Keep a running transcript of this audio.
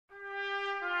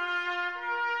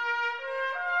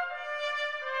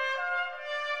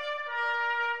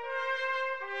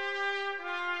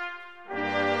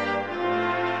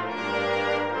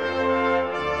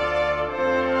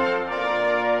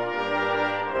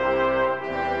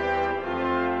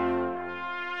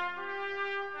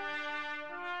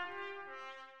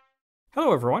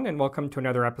Hello everyone, and welcome to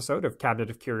another episode of Cabinet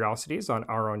of Curiosities on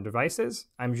our own devices.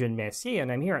 I'm Jean Messier,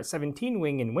 and I'm here at 17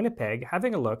 Wing in Winnipeg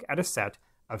having a look at a set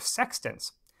of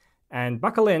sextants. And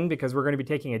buckle in, because we're going to be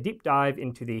taking a deep dive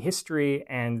into the history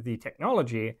and the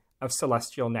technology of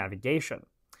celestial navigation.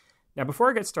 Now, before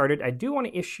I get started, I do want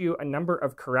to issue a number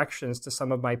of corrections to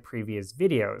some of my previous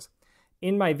videos.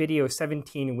 In my video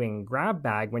 17 Wing Grab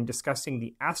Bag, when discussing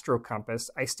the astrocompass,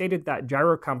 I stated that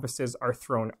gyrocompasses are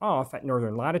thrown off at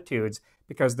northern latitudes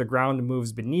because the ground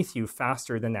moves beneath you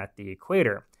faster than at the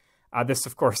equator. This,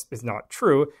 of course, is not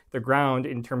true. The ground,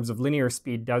 in terms of linear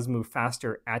speed, does move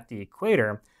faster at the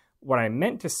equator. What I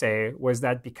meant to say was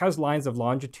that because lines of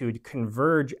longitude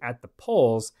converge at the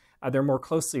poles, they're more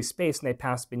closely spaced and they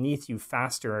pass beneath you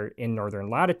faster in northern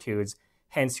latitudes.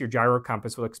 Hence, your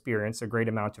gyrocompass will experience a great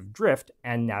amount of drift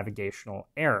and navigational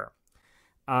error.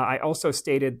 I also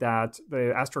stated that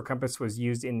the astrocompass was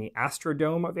used in the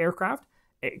astrodome of aircraft.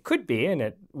 It could be, and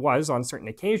it was on certain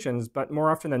occasions, but more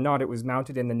often than not, it was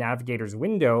mounted in the navigator's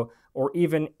window or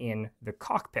even in the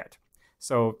cockpit.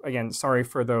 So again, sorry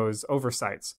for those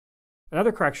oversights.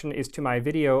 Another correction is to my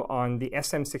video on the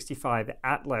SM-65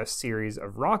 Atlas series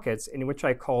of rockets, in which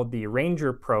I called the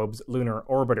Ranger probes lunar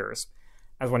orbiters.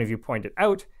 As one of you pointed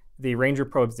out, the Ranger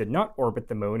probes did not orbit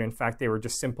the moon. In fact, they were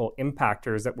just simple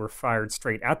impactors that were fired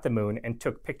straight at the moon and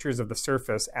took pictures of the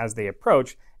surface as they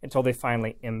approached until they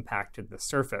finally impacted the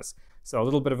surface. So a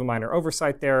little bit of a minor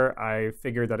oversight there. I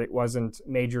figured that it wasn't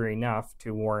major enough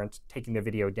to warrant taking the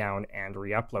video down and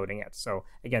re-uploading it. So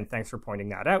again, thanks for pointing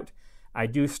that out. I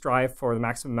do strive for the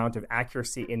maximum amount of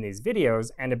accuracy in these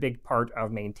videos, and a big part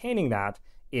of maintaining that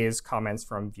is comments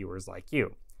from viewers like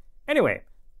you. Anyway,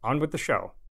 on with the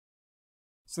show.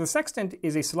 So the sextant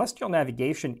is a celestial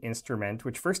navigation instrument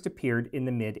which first appeared in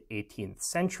the mid-18th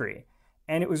century.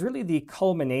 And it was really the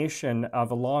culmination of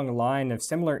a long line of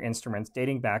similar instruments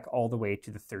dating back all the way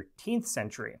to the 13th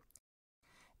century.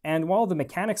 And while the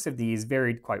mechanics of these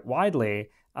varied quite widely,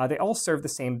 they all served the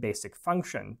same basic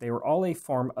function. They were all a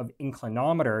form of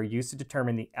inclinometer used to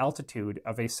determine the altitude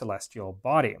of a celestial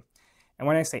body. And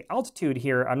when I say altitude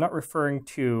here, I'm not referring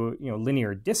to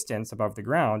linear distance above the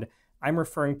ground. I'm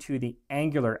referring to the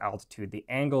angular altitude, the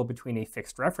angle between a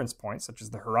fixed reference point, such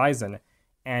as the horizon,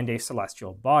 and a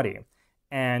celestial body.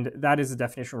 And that is the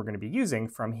definition we're going to be using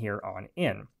from here on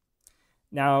in.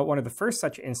 Now, one of the first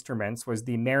such instruments was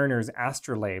the mariner's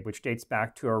astrolabe, which dates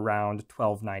back to around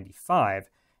 1295.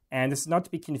 And this is not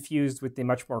to be confused with the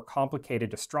much more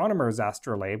complicated astronomer's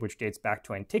astrolabe, which dates back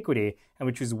to antiquity, and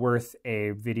which is worth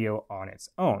a video on its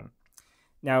own.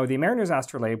 Now, the mariner's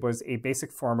astrolabe was a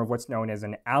basic form of what's known as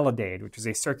an alidade, which is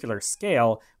a circular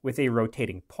scale with a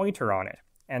rotating pointer on it.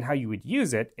 And how you would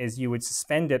use it is you would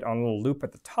suspend it on a little loop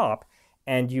at the top,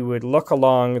 and you would look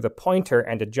along the pointer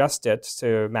and adjust it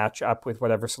to match up with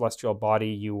whatever celestial body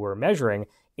you were measuring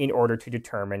in order to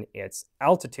determine its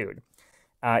altitude.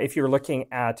 If you were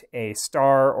looking at a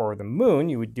star or the moon,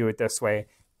 you would do it this way.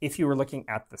 If you were looking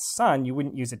at the sun, you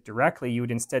wouldn't use it directly. You would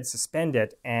instead suspend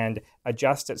it and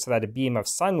adjust it so that a beam of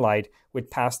sunlight would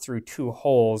pass through two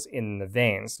holes in the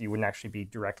vanes. You wouldn't actually be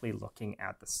directly looking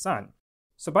at the sun.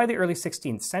 So by the early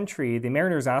 16th century, the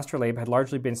mariner's astrolabe had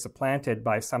largely been supplanted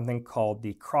by something called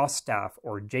the cross staff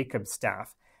or Jacob's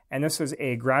staff. And this was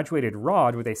a graduated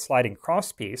rod with a sliding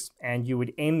crosspiece, and you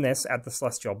would aim this at the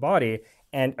celestial body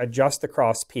and adjust the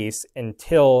crosspiece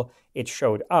until it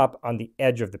showed up on the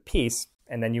edge of the piece,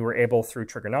 and then you were able, through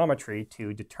trigonometry,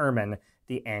 to determine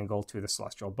the angle to the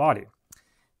celestial body.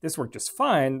 This worked just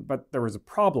fine, but there was a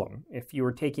problem. If you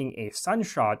were taking a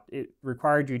sunshot, it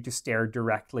required you to stare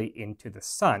directly into the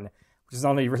sun, which is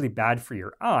not only really bad for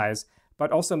your eyes,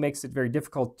 but also makes it very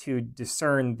difficult to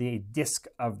discern the disk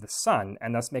of the sun,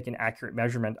 and thus make an accurate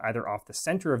measurement either off the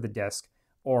center of the disk,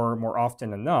 or more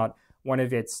often than not, one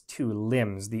of its two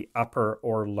limbs, the upper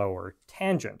or lower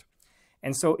tangent.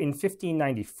 And so in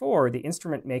 1594, the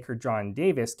instrument maker John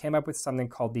Davis came up with something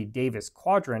called the Davis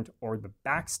quadrant, or the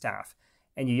backstaff.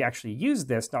 And you actually use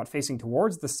this not facing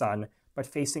towards the sun, but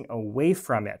facing away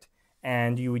from it.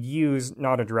 And you would use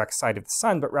not a direct sight of the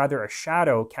sun, but rather a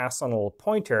shadow cast on a little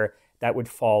pointer that would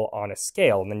fall on a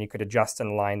scale. And then you could adjust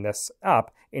and line this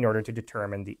up in order to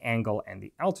determine the angle and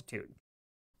the altitude.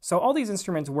 So all these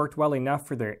instruments worked well enough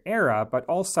for their era, but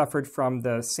all suffered from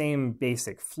the same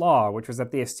basic flaw, which was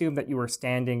that they assumed that you were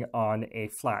standing on a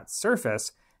flat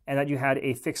surface and that you had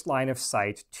a fixed line of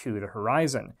sight to the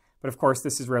horizon. But of course,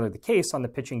 this is rarely the case on the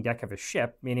pitching deck of a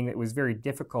ship, meaning that it was very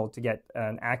difficult to get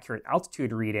an accurate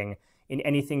altitude reading in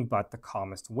anything but the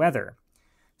calmest weather.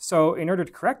 So in order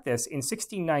to correct this, in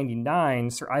 1699,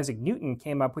 Sir Isaac Newton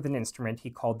came up with an instrument he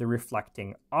called the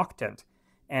reflecting octant.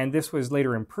 and this was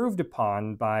later improved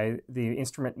upon by the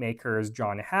instrument makers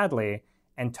John Hadley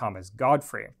and Thomas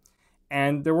Godfrey.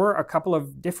 And there were a couple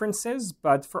of differences,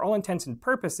 but for all intents and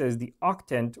purposes, the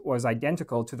octant was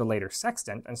identical to the later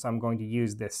sextant, and so I'm going to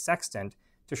use this sextant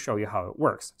to show you how it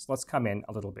works. So let's come in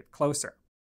a little bit closer.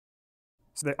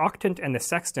 So the octant and the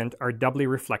sextant are doubly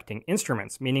reflecting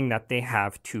instruments, meaning that they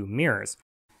have two mirrors.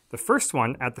 The first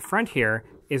one at the front here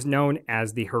is known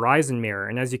as the horizon mirror,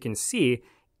 and as you can see,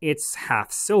 it's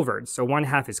half silvered. So one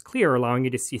half is clear, allowing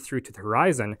you to see through to the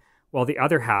horizon, while the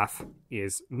other half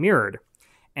is mirrored.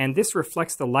 And this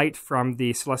reflects the light from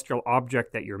the celestial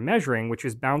object that you're measuring, which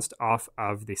is bounced off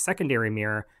of the secondary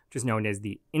mirror, which is known as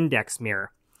the index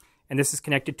mirror. And this is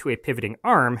connected to a pivoting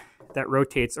arm that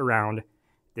rotates around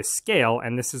this scale,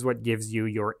 and this is what gives you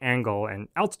your angle and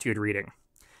altitude reading.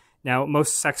 Now,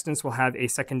 most sextants will have a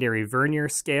secondary vernier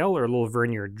scale or a little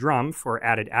vernier drum for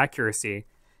added accuracy.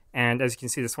 And as you can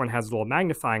see, this one has a little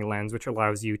magnifying lens, which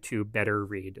allows you to better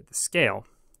read the scale.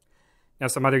 Now,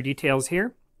 some other details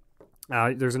here.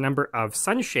 There's a number of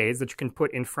sunshades that you can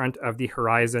put in front of the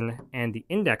horizon and the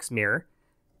index mirror.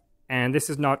 And this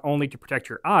is not only to protect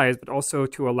your eyes, but also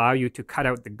to allow you to cut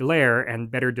out the glare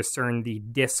and better discern the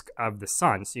disk of the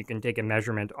sun. So you can take a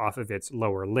measurement off of its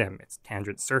lower limb, its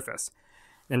tangent surface.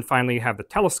 Then finally, you have the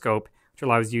telescope, which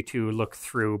allows you to look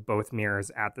through both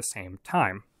mirrors at the same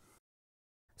time.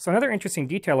 So another interesting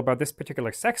detail about this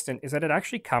particular sextant is that it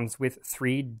actually comes with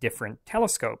 3 different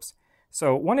telescopes.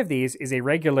 So one of these is a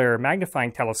regular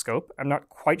magnifying telescope. I'm not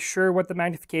quite sure what the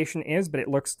magnification is, but it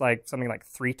looks like something like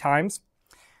 3 times.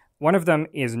 One of them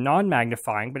is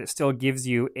non-magnifying, but it still gives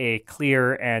you a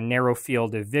clear and narrow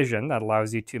field of vision that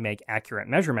allows you to make accurate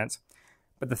measurements.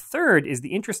 But the third is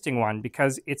the interesting one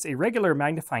because it's a regular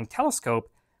magnifying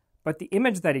telescope, but the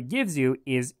image that it gives you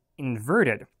is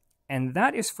inverted, and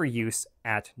that is for use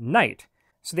at night.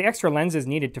 So the extra lenses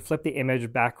needed to flip the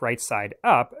image back right side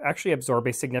up actually absorb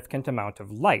a significant amount of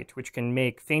light, which can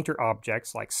make fainter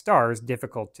objects like stars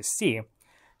difficult to see.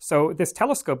 So this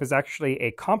telescope is actually a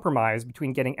compromise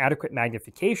between getting adequate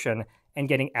magnification and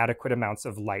getting adequate amounts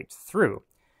of light through.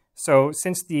 So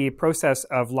since the process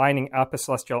of lining up a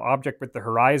celestial object with the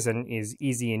horizon is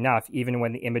easy enough even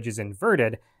when the image is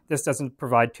inverted, this doesn't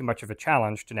provide too much of a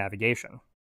challenge to navigation.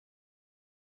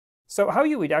 So how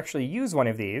you would actually use one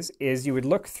of these is you would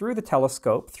look through the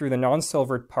telescope through the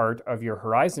non-silvered part of your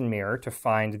horizon mirror to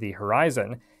find the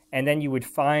horizon, and then you would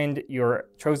find your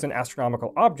chosen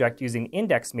astronomical object using the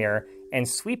index mirror and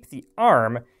sweep the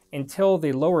arm until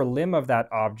the lower limb of that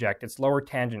object, its lower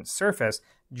tangent surface,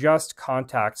 just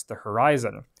contacts the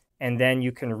horizon. And then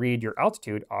you can read your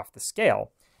altitude off the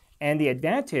scale. And the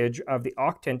advantage of the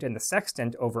octant and the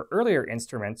sextant over earlier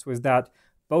instruments was that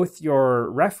both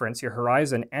your reference, your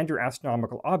horizon, and your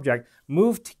astronomical object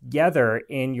moved together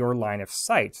in your line of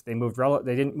sight. They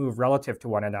didn't move relative to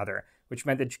one another, which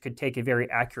meant that you could take a very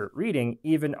accurate reading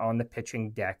even on the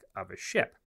pitching deck of a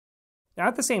ship. Now,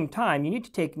 at the same time, you need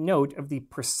to take note of the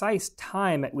precise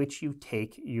time at which you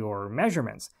take your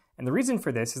measurements. And the reason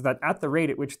for this is that at the rate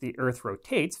at which the Earth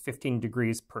rotates, 15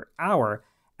 degrees per hour,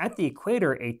 at the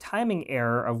equator, a timing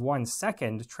error of 1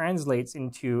 second translates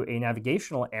into a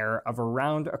navigational error of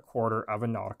around 1/4 of a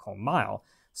nautical mile.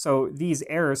 So these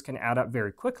errors can add up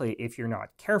very quickly if you're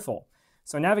not careful.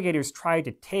 So navigators try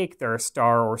to take their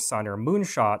star or sun or moon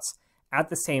shots at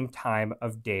the same time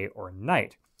of day or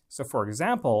night. So for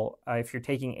example, if you're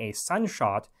taking a sun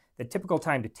shot, the typical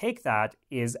time to take that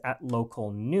is at local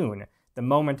noon, the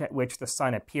moment at which the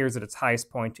sun appears at its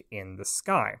highest point in the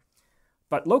sky.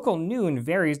 But local noon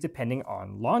varies depending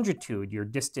on longitude, your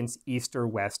distance east or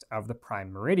west of the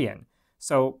prime meridian.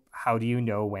 So how do you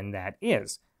know when that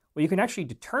is? Well, you can actually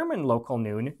determine local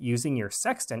noon using your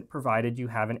sextant, provided you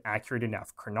have an accurate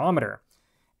enough chronometer.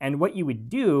 And what you would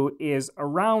do is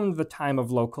around the time of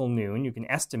local noon, you can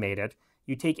estimate it,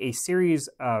 you take a series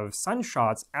of sun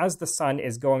shots as the sun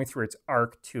is going through its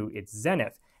arc to its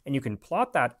zenith. And you can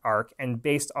plot that arc, and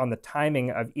based on the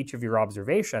timing of each of your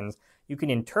observations, you can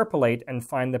interpolate and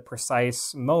find the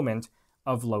precise moment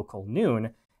of local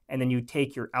noon, and then you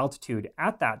take your altitude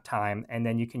at that time, and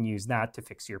then you can use that to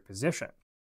fix your position.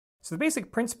 So the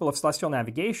basic principle of celestial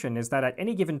navigation is that at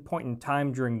any given point in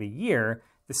time during the year,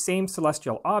 the same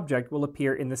celestial object will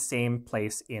appear in the same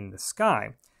place in the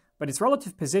sky. But its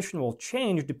relative position will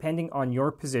change depending on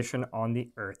your position on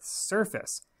the Earth's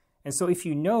surface. And so if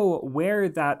you know where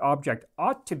that object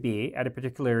ought to be at a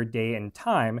particular day and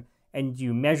time, and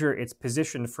you measure its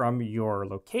position from your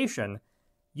location,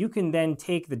 you can then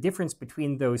take the difference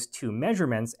between those two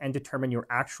measurements and determine your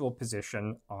actual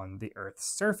position on the Earth's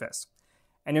surface.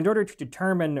 And in order to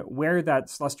determine where that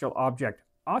celestial object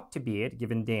ought to be at a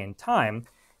given day and time,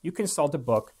 you consult a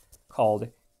book called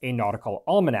a nautical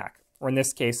almanac, or in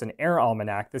this case, an air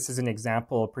almanac. This is an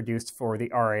example produced for the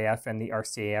RAF and the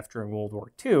RCAF during World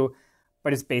War II,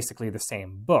 but it's basically the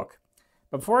same book.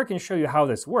 But before I can show you how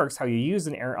this works, how you use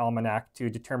an air almanac to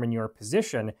determine your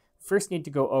position, first need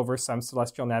to go over some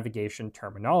celestial navigation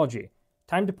terminology.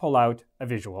 Time to pull out a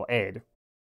visual aid.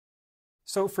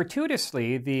 So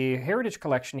fortuitously, the Heritage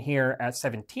Collection here at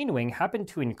 17 Wing happened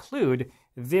to include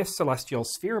this celestial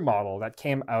sphere model that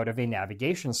came out of a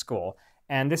navigation school.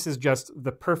 And this is just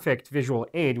the perfect visual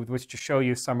aid with which to show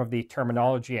you some of the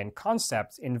terminology and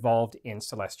concepts involved in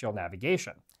celestial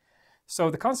navigation. So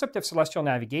the concept of celestial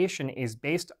navigation is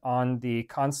based on the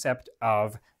concept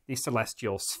of the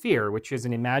celestial sphere, which is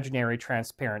an imaginary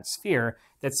transparent sphere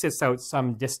that sits out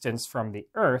some distance from the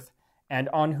Earth and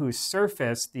on whose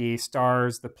surface the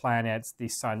stars, the planets, the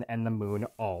sun, and the moon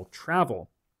all travel.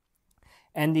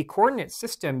 And the coordinate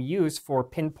system used for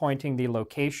pinpointing the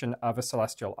location of a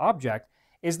celestial object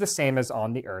is the same as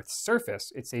on the Earth's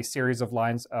surface. It's a series of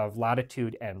lines of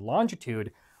latitude and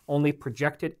longitude, only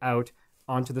projected out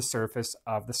onto the surface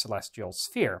of the celestial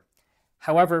sphere.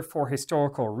 However, for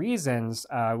historical reasons,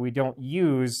 we don't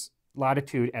use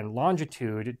latitude and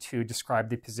longitude to describe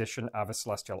the position of a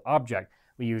celestial object.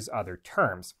 We use other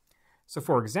terms. So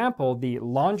for example, the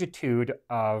longitude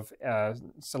of a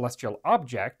celestial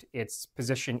object, its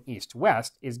position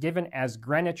east-west, is given as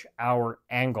Greenwich hour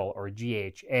angle, or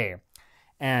GHA.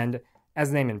 And as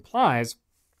the name implies,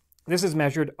 this is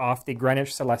measured off the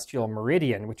Greenwich celestial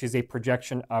meridian, which is a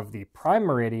projection of the prime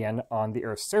meridian on the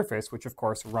Earth's surface, which of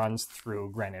course runs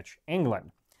through Greenwich,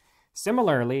 England.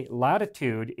 Similarly,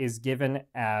 latitude is given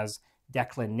as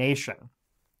declination.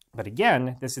 But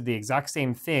again, this is the exact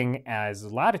same thing as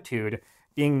latitude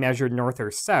being measured north or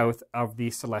south of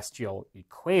the celestial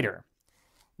equator.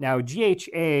 Now,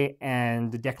 GHA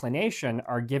and the declination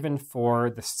are given for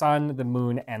the sun, the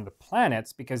moon, and the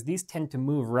planets because these tend to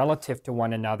move relative to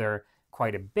one another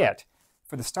quite a bit.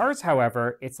 For the stars,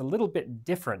 however, it's a little bit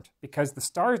different because the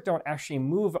stars don't actually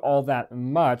move all that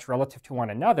much relative to one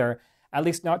another, at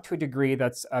least not to a degree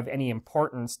that's of any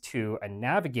importance to a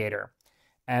navigator.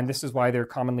 And this is why they're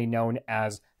commonly known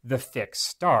as the fixed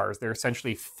stars. They're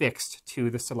essentially fixed to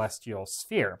the celestial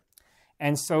sphere.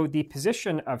 And so the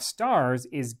position of stars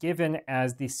is given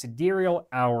as the sidereal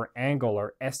hour angle,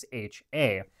 or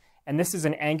SHA. And this is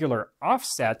an angular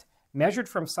offset measured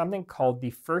from something called the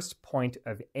first point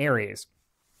of Aries.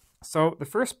 So the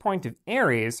first point of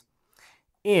Aries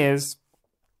is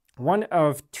one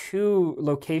of two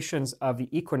locations of the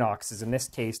equinoxes, in this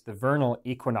case, the vernal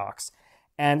equinox.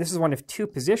 And this is one of two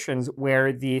positions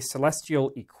where the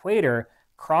celestial equator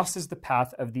crosses the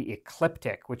path of the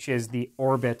ecliptic, which is the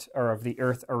orbit of the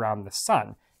Earth around the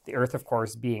sun. The Earth, of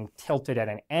course, being tilted at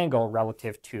an angle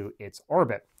relative to its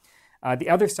orbit. The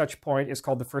other such point is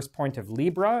called the first point of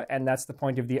Libra, and that's the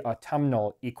point of the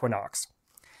autumnal equinox.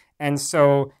 And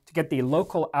so to get the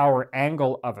local hour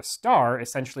angle of a star,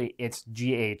 essentially its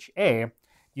GHA,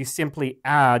 you simply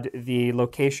add the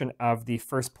location of the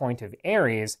first point of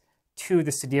Aries to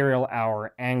the sidereal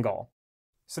hour angle.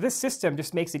 So this system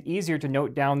just makes it easier to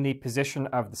note down the position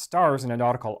of the stars in a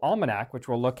nautical almanac, which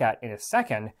we'll look at in a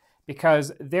second,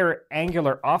 because their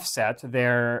angular offset,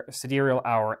 their sidereal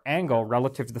hour angle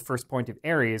relative to the first point of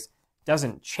Aries,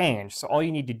 doesn't change. So all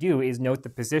you need to do is note the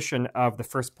position of the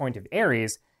first point of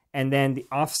Aries, and then the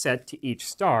offset to each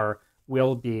star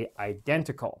will be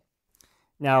identical.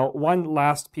 Now, one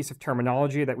last piece of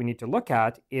terminology that we need to look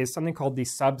at is something called the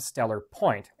substellar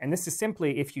point. And this is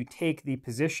simply if you take the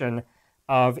position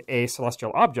of a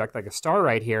celestial object, like a star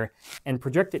right here, and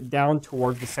project it down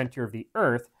towards the center of the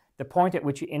Earth, the point at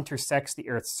which it intersects the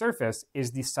Earth's surface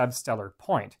is the substellar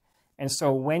point. And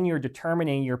so when you're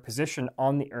determining your position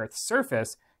on the Earth's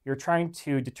surface, you're trying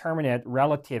to determine it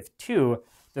relative to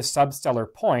the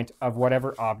substellar point of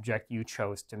whatever object you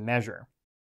chose to measure.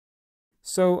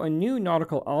 So a new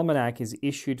nautical almanac is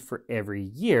issued for every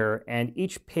year, and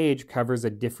each page covers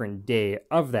a different day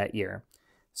of that year.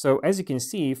 So as you can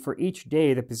see, for each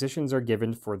day, the positions are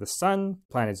given for the Sun,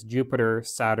 planets Jupiter,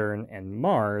 Saturn, and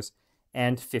Mars,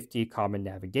 and 50 common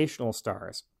navigational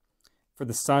stars. For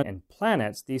the Sun and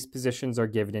planets, these positions are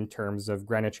given in terms of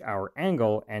Greenwich hour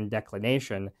angle and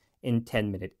declination in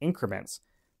 10-minute increments,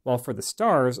 while for the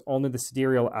stars, only the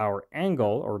sidereal hour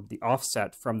angle, or the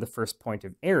offset from the first point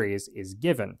of Aries, is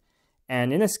given.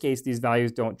 And in this case, these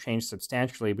values don't change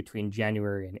substantially between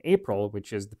January and April,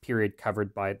 which is the period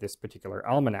covered by this particular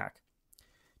almanac.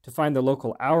 To find the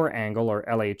local hour angle, or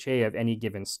LHA, of any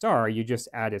given star, you just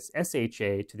add its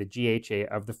SHA to the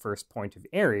GHA of the first point of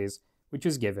Aries, which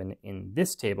is given in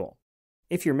this table.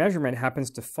 If your measurement happens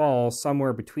to fall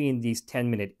somewhere between these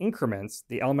 10-minute increments,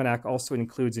 the almanac also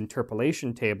includes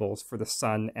interpolation tables for the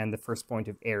Sun and the first point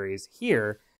of Aries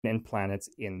here, and planets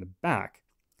in the back.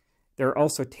 There are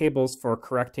also tables for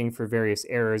correcting for various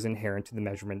errors inherent to the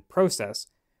measurement process.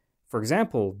 For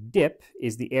example, dip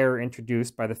is the error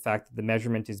introduced by the fact that the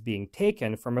measurement is being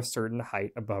taken from a certain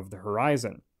height above the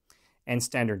horizon. And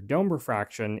standard dome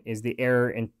refraction is the error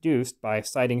induced by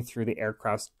sighting through the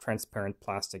aircraft's transparent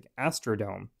plastic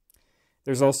astrodome.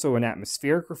 There's also an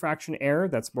atmospheric refraction error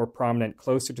that's more prominent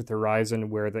closer to the horizon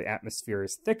where the atmosphere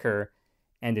is thicker,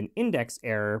 and an index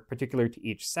error particular to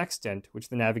each sextant, which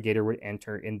the navigator would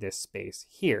enter in this space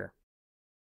here.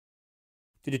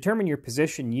 To determine your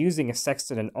position using a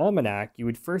sextant and almanac, you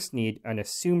would first need an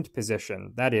assumed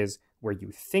position, that is, where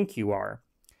you think you are.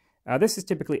 This is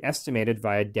typically estimated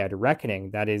via dead reckoning,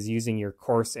 that is, using your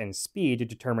course and speed to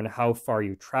determine how far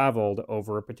you traveled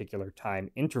over a particular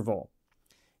time interval.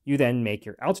 You then make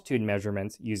your altitude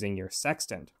measurements using your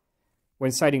sextant.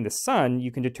 When sighting the Sun,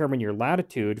 you can determine your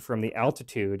latitude from the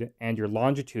altitude and your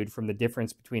longitude from the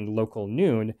difference between local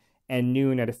noon and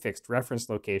noon at a fixed reference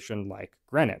location like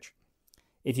Greenwich.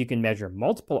 If you can measure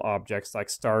multiple objects like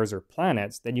stars or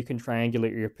planets, then you can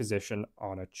triangulate your position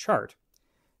on a chart.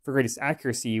 For greatest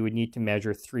accuracy, you would need to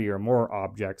measure 3 or more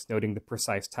objects, noting the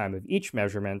precise time of each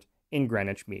measurement in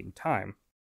Greenwich Mean Time.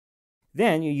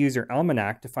 Then you use your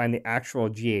almanac to find the actual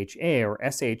GHA or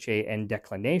SHA and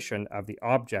declination of the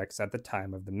objects at the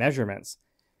time of the measurements.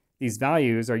 These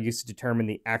values are used to determine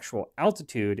the actual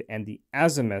altitude and the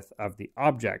azimuth of the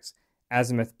objects,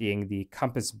 azimuth being the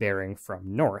compass bearing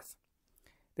from north.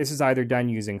 This is either done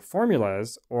using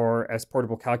formulas, or as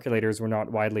portable calculators were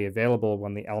not widely available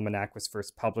when the almanac was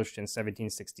first published in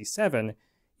 1767,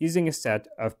 using a set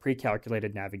of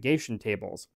pre-calculated navigation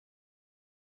tables.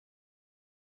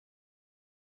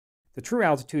 The true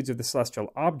altitudes of the celestial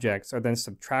objects are then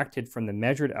subtracted from the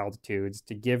measured altitudes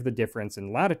to give the difference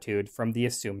in latitude from the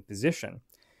assumed position.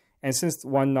 And since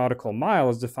 1 nautical mile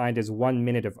is defined as 1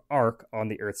 minute of arc on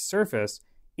the Earth's surface,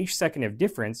 each second of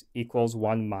difference equals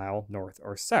 1 mile north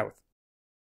or south.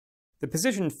 The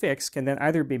position fix can then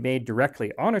either be made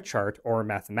directly on a chart or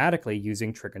mathematically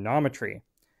using trigonometry.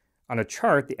 On a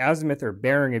chart, the azimuth or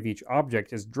bearing of each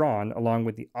object is drawn along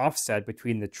with the offset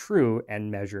between the true and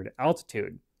measured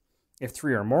altitude. If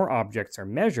 3 or more objects are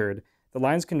measured, the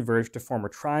lines converge to form a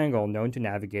triangle known to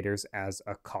navigators as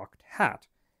a cocked hat.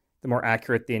 The more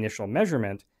accurate the initial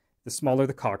measurement, the smaller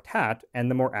the cocked hat, and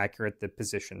the more accurate the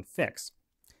position fix.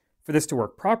 For this to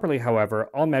work properly,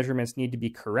 however, all measurements need to be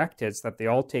corrected so that they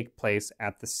all take place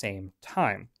at the same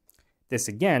time. This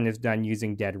again is done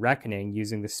using dead reckoning,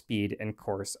 using the speed and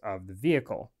course of the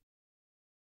vehicle.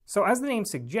 So as the name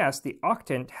suggests, the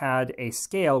octant had a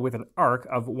scale with an arc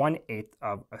of 1/8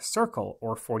 of a circle,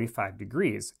 or 45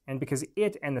 degrees. And because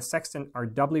it and the sextant are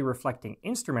doubly reflecting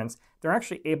instruments, they're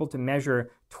actually able to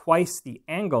measure twice the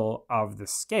angle of the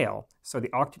scale. So the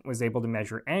octant was able to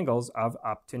measure angles of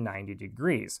up to 90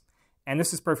 degrees. And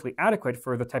this is perfectly adequate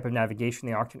for the type of navigation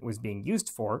the octant was being used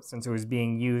for. Since it was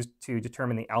being used to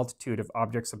determine the altitude of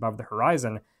objects above the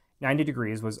horizon, 90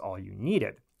 degrees was all you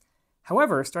needed.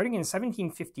 However, starting in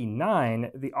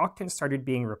 1759, the octant started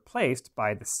being replaced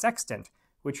by the sextant,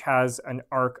 which has an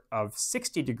arc of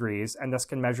 60 degrees and thus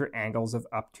can measure angles of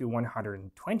up to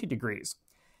 120 degrees.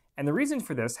 And the reason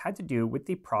for this had to do with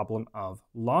the problem of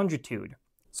longitude.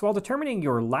 So while determining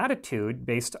your latitude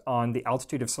based on the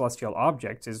altitude of celestial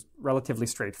objects is relatively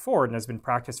straightforward and has been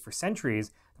practiced for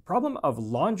centuries, the problem of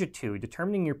longitude,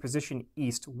 determining your position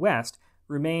east-west,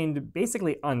 remained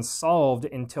basically unsolved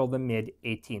until the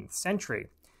mid-18th century.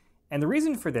 And the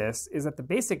reason for this is that the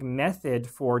basic method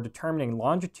for determining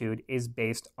longitude is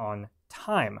based on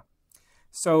time.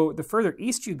 So the further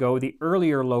east you go, the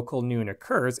earlier local noon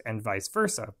occurs, and vice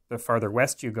versa. The farther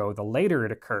west you go, the later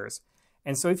it occurs.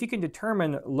 And so if you can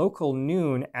determine local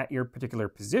noon at your particular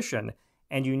position,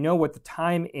 and you know what the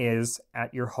time is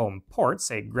at your home port,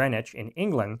 say Greenwich in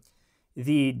England,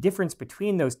 the difference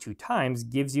between those two times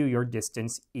gives you your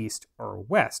distance east or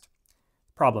west.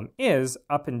 The problem is,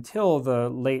 up until the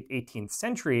late 18th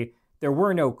century, there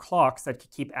were no clocks that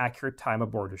could keep accurate time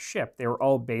aboard a ship. They were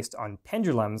all based on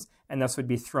pendulums and thus would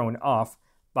be thrown off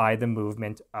by the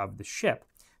movement of the ship.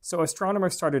 So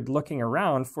astronomers started looking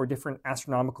around for different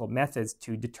astronomical methods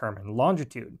to determine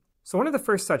longitude. So one of the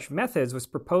first such methods was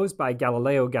proposed by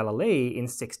Galileo Galilei in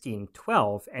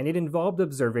 1612, and it involved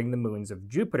observing the moons of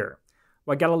Jupiter.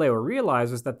 What Galileo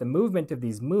realized was that the movement of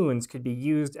these moons could be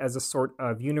used as a sort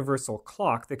of universal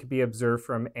clock that could be observed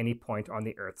from any point on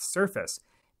the Earth's surface.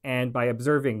 And by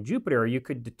observing Jupiter, you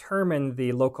could determine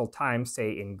the local time,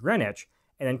 say in Greenwich,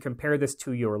 and then compare this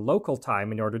to your local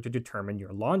time in order to determine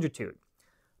your longitude.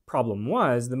 Problem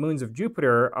was, the moons of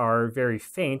Jupiter are very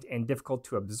faint and difficult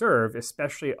to observe,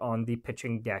 especially on the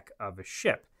pitching deck of a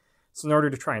ship. So in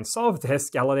order to try and solve this,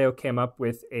 Galileo came up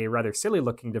with a rather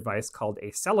silly-looking device called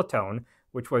a celotone,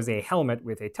 which was a helmet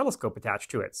with a telescope attached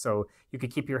to it, so you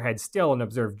could keep your head still and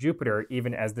observe Jupiter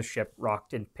even as the ship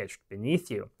rocked and pitched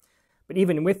beneath you. But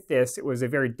even with this, it was a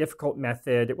very difficult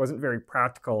method, it wasn't very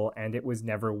practical, and it was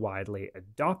never widely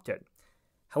adopted.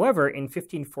 However, in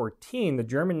 1514, the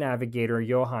German navigator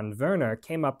Johann Werner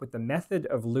came up with the method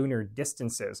of lunar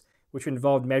distances, which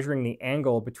involved measuring the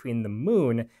angle between the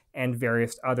moon and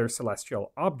various other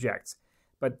celestial objects.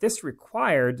 But this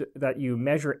required that you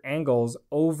measure angles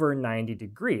over 90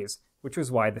 degrees, which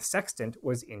was why the sextant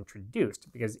was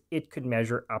introduced, because it could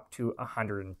measure up to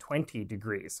 120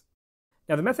 degrees.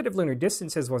 Now, the method of lunar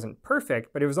distances wasn't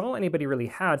perfect, but it was all anybody really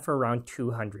had for around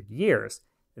 200 years.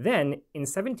 Then, in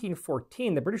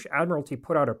 1714, the British Admiralty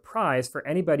put out a prize for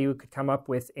anybody who could come up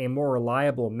with a more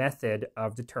reliable method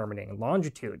of determining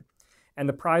longitude. And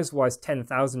the prize was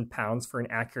 £10,000 for an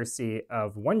accuracy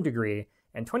of 1 degree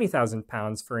and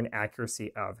 £20,000 for an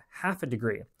accuracy of half a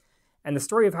degree. And the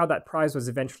story of how that prize was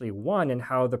eventually won and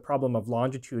how the problem of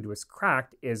longitude was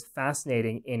cracked is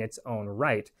fascinating in its own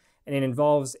right. And it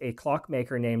involves a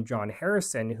clockmaker named John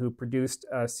Harrison who produced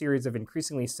a series of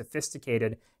increasingly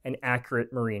sophisticated and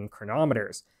accurate marine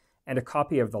chronometers. And a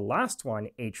copy of the last one,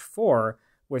 H4,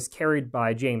 was carried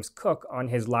by James Cook on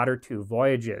his latter two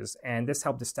voyages, and this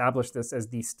helped establish this as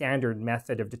the standard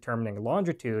method of determining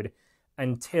longitude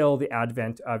until the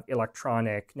advent of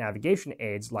electronic navigation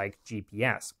aids like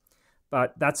GPS.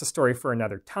 But that's a story for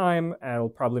another time, and I'll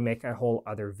probably make a whole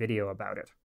other video about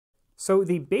it. So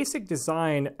the basic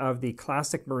design of the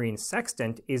classic marine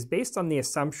sextant is based on the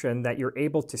assumption that you're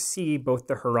able to see both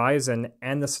the horizon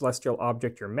and the celestial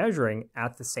object you're measuring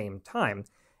at the same time.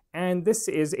 And this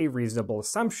is a reasonable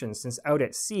assumption, since out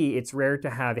at sea, it's rare to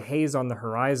have haze on the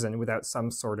horizon without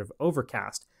some sort of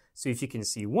overcast. So if you can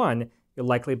see one, you'll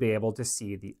likely be able to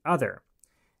see the other.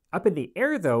 Up in the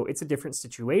air, though, it's a different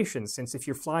situation, since if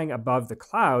you're flying above the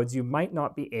clouds, you might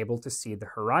not be able to see the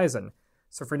horizon.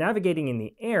 So for navigating in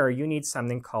the air, you need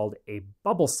something called a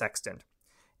bubble sextant.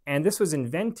 And this was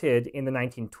invented in the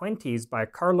 1920s by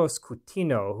Carlos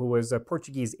Coutinho, who was a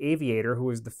Portuguese aviator who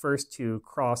was the first to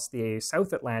cross the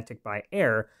South Atlantic by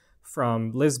air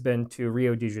from Lisbon to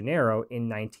Rio de Janeiro in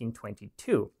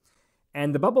 1922.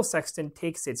 And the bubble sextant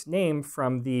takes its name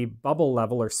from the bubble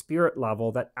level or spirit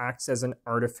level that acts as an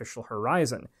artificial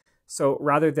horizon. So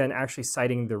rather than actually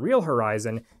sighting the real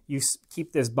horizon, you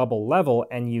keep this bubble level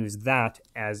and use that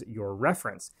as your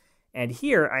reference. And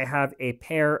here I have a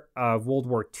pair of World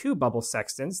War II bubble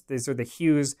sextants. These are the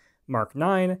Hughes Mark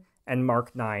IX and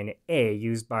Mark IXA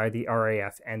used by the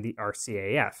RAF and the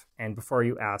RCAF. And before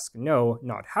you ask, no,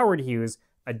 not Howard Hughes,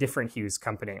 a different Hughes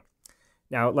company.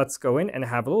 Now let's go in and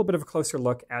have a little bit of a closer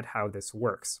look at how this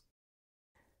works.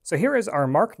 So here is our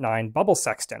Mark IX bubble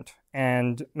sextant,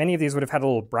 and many of these would have had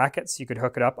little brackets. You could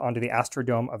hook it up onto the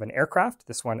astrodome of an aircraft.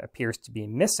 This one appears to be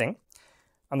missing.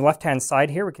 On the left-hand side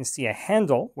here, we can see a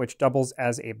handle which doubles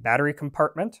as a battery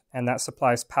compartment, and that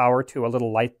supplies power to a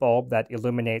little light bulb that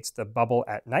illuminates the bubble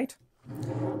at night.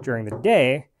 During the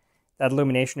day, that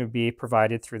illumination would be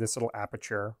provided through this little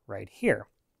aperture right here.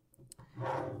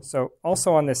 So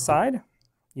also on this side,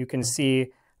 you can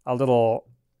see a little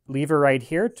lever right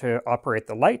here to operate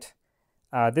the light.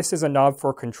 This is a knob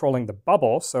for controlling the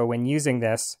bubble, so when using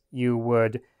this, you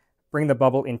would bring the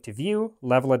bubble into view,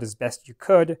 level it as best you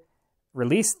could,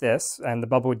 release this, and the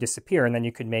bubble would disappear, and then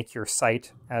you could make your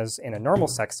sight as in a normal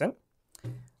sextant.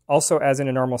 Also, as in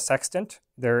a normal sextant,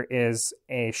 there is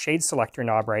a shade selector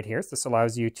knob right here. So this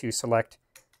allows you to select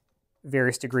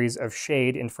various degrees of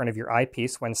shade in front of your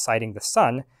eyepiece when sighting the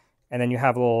sun. And then you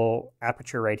have a little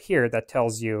aperture right here that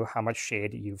tells you how much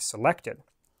shade you've selected.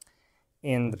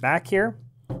 In the back here,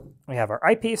 we have our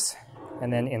eyepiece,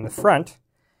 and then in the front,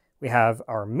 we have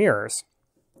our mirrors.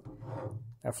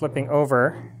 Now flipping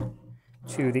over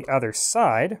to the other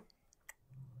side,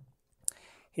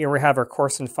 here we have our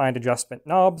coarse and fine adjustment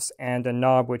knobs and a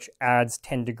knob which adds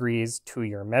 10 degrees to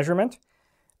your measurement.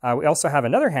 We also have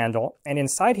another handle, and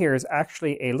inside here is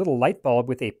actually a little light bulb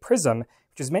with a prism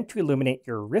which is meant to illuminate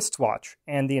your wristwatch.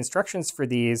 And the instructions for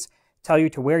these tell you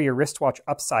to wear your wristwatch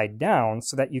upside down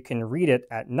so that you can read it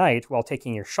at night while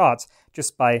taking your shots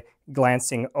just by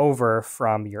glancing over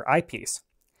from your eyepiece.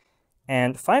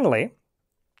 And finally,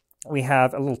 we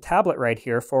have a little tablet right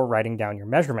here for writing down your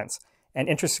measurements. And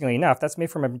interestingly enough, that's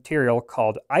made from a material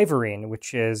called ivorine,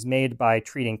 which is made by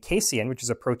treating casein, which is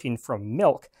a protein from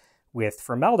milk, with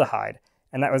formaldehyde.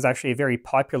 And that was actually a very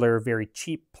popular, very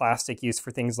cheap plastic used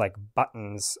for things like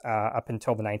buttons up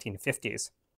until the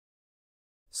 1950s.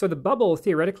 So the bubble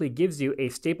theoretically gives you a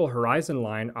stable horizon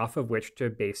line off of which to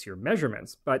base your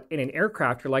measurements. But in an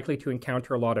aircraft, you're likely to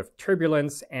encounter a lot of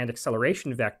turbulence and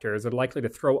acceleration vectors that are likely to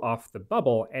throw off the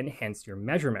bubble and hence your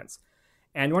measurements.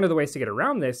 And one of the ways to get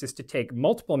around this is to take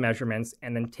multiple measurements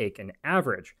and then take an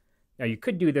average. Now you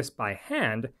could do this by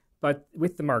hand, but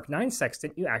with the Mark 9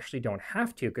 sextant, you actually don't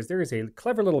have to because there is a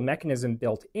clever little mechanism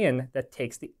built in that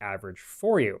takes the average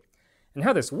for you. And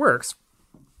how this works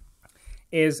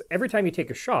is every time you take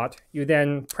a shot, you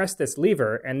then press this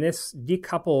lever, and this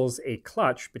decouples a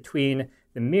clutch between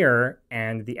the mirror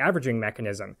and the averaging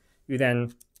mechanism. You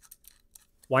then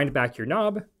wind back your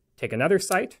knob, take another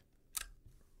sight,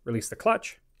 release the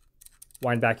clutch,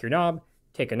 wind back your knob,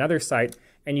 take another sight,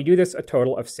 and you do this a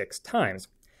total of 6 times.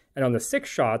 And on the 6th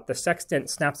shot, the sextant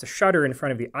snaps a shutter in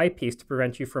front of the eyepiece to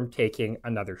prevent you from taking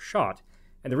another shot.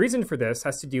 And the reason for this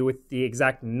has to do with the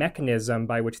exact mechanism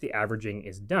by which the averaging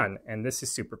is done, and this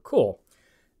is super cool.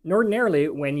 Ordinarily,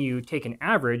 when you take an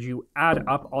average, you add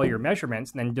up all your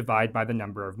measurements and then divide by the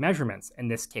number of measurements, in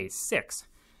this case 6.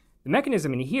 The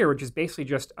mechanism in here, which is basically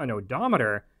just an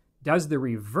odometer, does the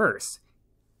reverse.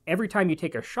 Every time you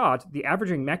take a shot, the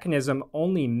averaging mechanism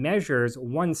only measures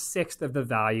 1/6 of the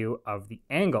value of the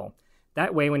angle.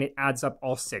 That way, when it adds up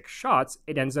all 6 shots,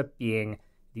 it ends up being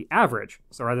the average.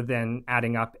 So rather than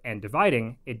adding up and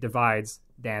dividing, it divides,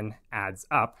 then adds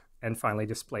up, and finally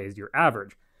displays your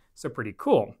average. So pretty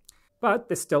cool. But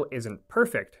this still isn't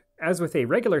perfect. As with a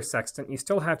regular sextant, you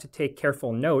still have to take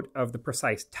careful note of the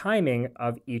precise timing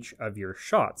of each of your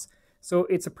shots. So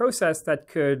it's a process that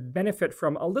could benefit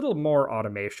from a little more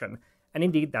automation. And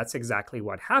indeed, that's exactly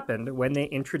what happened when they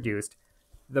introduced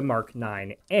the Mark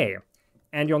 9A.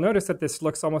 And you'll notice that this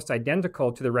looks almost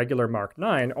identical to the regular Mark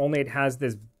 9, only it has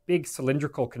this big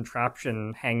cylindrical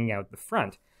contraption hanging out the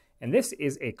front. And this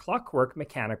is a clockwork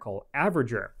mechanical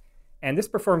averager. And this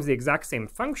performs the exact same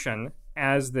function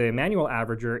as the manual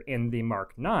averager in the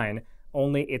Mark 9,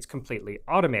 only it's completely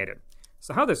automated.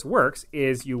 So how this works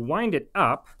is you wind it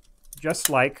up just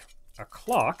like a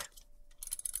clock,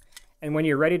 and when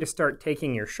you're ready to start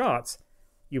taking your shots,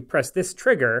 you press this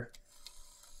trigger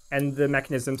and the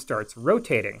mechanism starts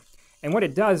rotating. And what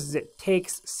it does is it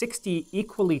takes 60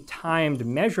 equally timed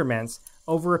measurements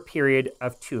over a period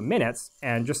of 2 minutes.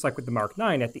 And just like with the Mark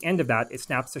 9, at the end of that, it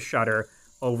snaps a shutter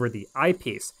over the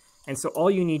eyepiece. And so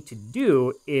all you need to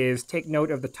do is take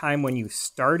note of the time when you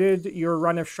started your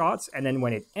run of shots and then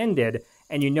when it ended,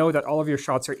 and you know that all of your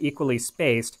shots are equally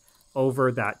spaced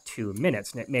over that 2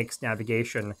 minutes, and it makes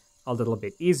navigation a little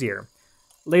bit easier.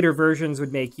 Later versions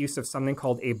would make use of something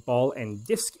called a ball and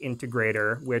disc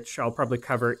integrator, which I'll probably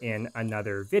cover in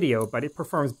another video, but it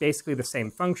performs basically the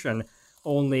same function,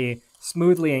 only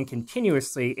smoothly and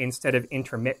continuously instead of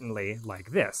intermittently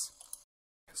like this.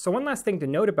 So one last thing to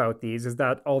note about these is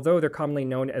that although they're commonly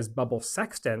known as bubble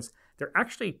sextants, they're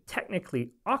actually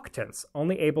technically octants,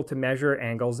 only able to measure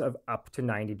angles of up to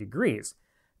 90 degrees.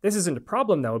 This isn't a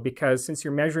problem though, because since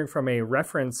you're measuring from a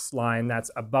reference line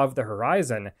that's above the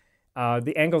horizon,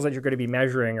 the angles that you're going to be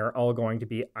measuring are all going to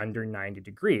be under 90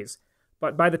 degrees.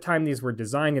 But by the time these were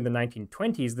designed in the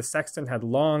 1920s, the sextant had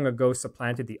long ago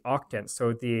supplanted the octant,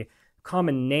 so the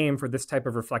common name for this type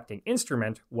of reflecting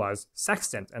instrument was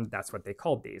sextant, and that's what they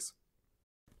called these.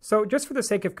 So just for the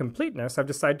sake of completeness, I've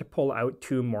decided to pull out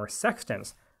 2 more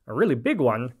sextants, a really big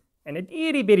one and an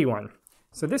itty-bitty one.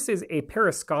 So this is a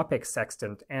periscopic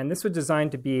sextant, and this was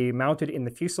designed to be mounted in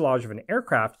the fuselage of an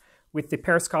aircraft with the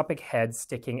periscopic head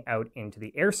sticking out into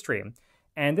the airstream.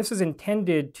 And this was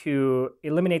intended to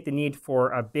eliminate the need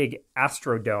for a big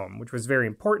astrodome, which was very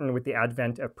important with the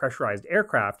advent of pressurized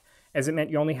aircraft, as it meant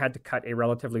you only had to cut a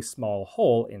relatively small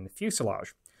hole in the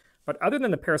fuselage. But other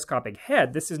than the periscopic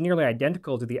head, this is nearly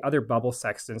identical to the other bubble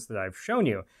sextants that I've shown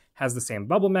you. It has the same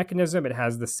bubble mechanism, it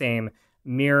has the same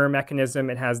mirror mechanism,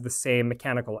 it has the same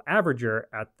mechanical averager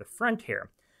at the front here.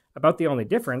 About the only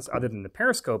difference, other than the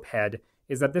periscope head,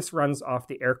 is that this runs off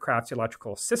the aircraft's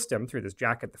electrical system through this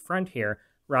jack at the front here,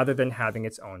 rather than having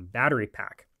its own battery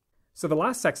pack. So the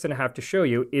last sextant I have to show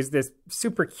you is this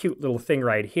super cute little thing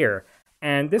right here.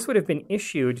 And this would have been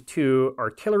issued to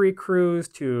artillery crews,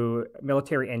 to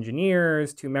military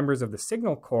engineers, to members of the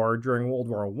Signal Corps during World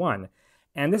War I.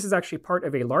 And this is actually part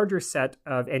of a larger set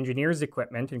of engineers'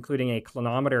 equipment, including a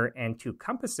clinometer and 2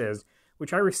 compasses,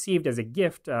 which I received as a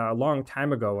gift a long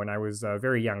time ago when I was a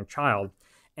very young child.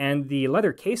 And the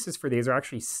leather cases for these are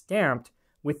actually stamped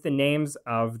with the names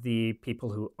of the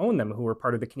people who own them, who were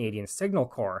part of the Canadian Signal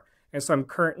Corps. And so I'm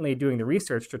currently doing the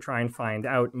research to try and find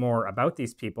out more about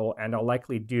these people, and I'll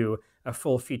likely do a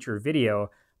full feature video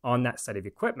on that set of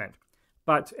equipment.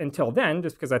 But until then,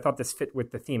 just because I thought this fit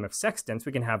with the theme of sextants,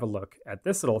 we can have a look at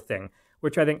this little thing,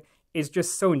 which I think is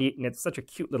just so neat, and it's such a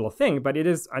cute little thing, but it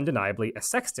is undeniably a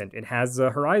sextant. It has a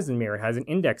horizon mirror, it has an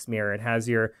index mirror, it has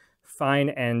your fine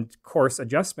and coarse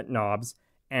adjustment knobs,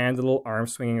 and a little arm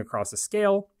swinging across a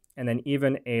scale, and then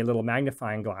even a little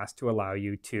magnifying glass to allow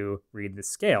you to read the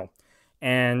scale.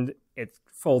 And it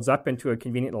folds up into a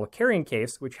convenient little carrying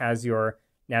case, which has your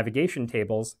navigation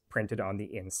tables printed on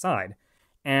the inside.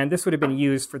 And this would have been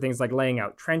used for things like laying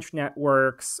out trench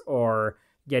networks or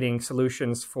getting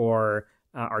solutions for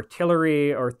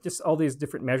artillery, or just all these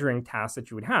different measuring tasks that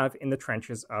you would have in the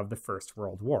trenches of the First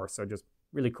World War. So just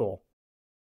really cool.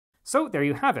 So there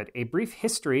you have it, a brief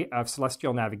history of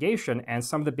celestial navigation and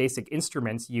some of the basic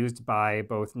instruments used by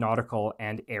both nautical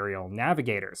and aerial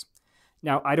navigators.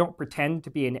 Now, I don't pretend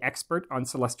to be an expert on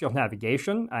celestial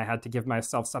navigation. I had to give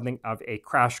myself something of a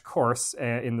crash course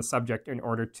in the subject in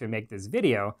order to make this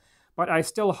video, but I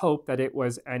still hope that it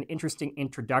was an interesting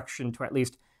introduction to at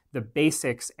least the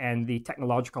basics and the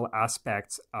technological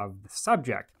aspects of the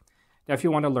subject. Now, if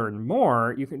you want to learn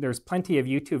more, there's plenty of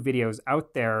YouTube videos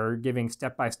out there giving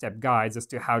step-by-step guides as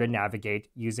to how to navigate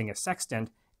using a sextant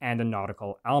and a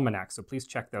nautical almanac. So please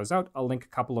check those out. I'll link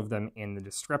a couple of them in the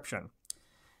description.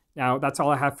 Now, that's all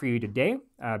I have for you today.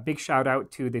 Big shout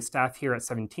out to the staff here at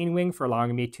 17 Wing for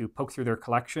allowing me to poke through their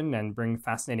collection and bring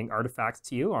fascinating artifacts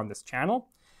to you on this channel.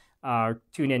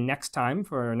 Tune in next time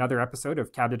for another episode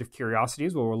of Cabinet of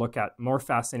Curiosities, where we'll look at more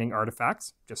fascinating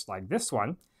artifacts, just like this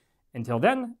one. Until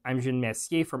then, I'm Jean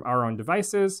Messier from Our Own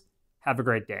Devices. Have a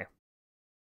great day.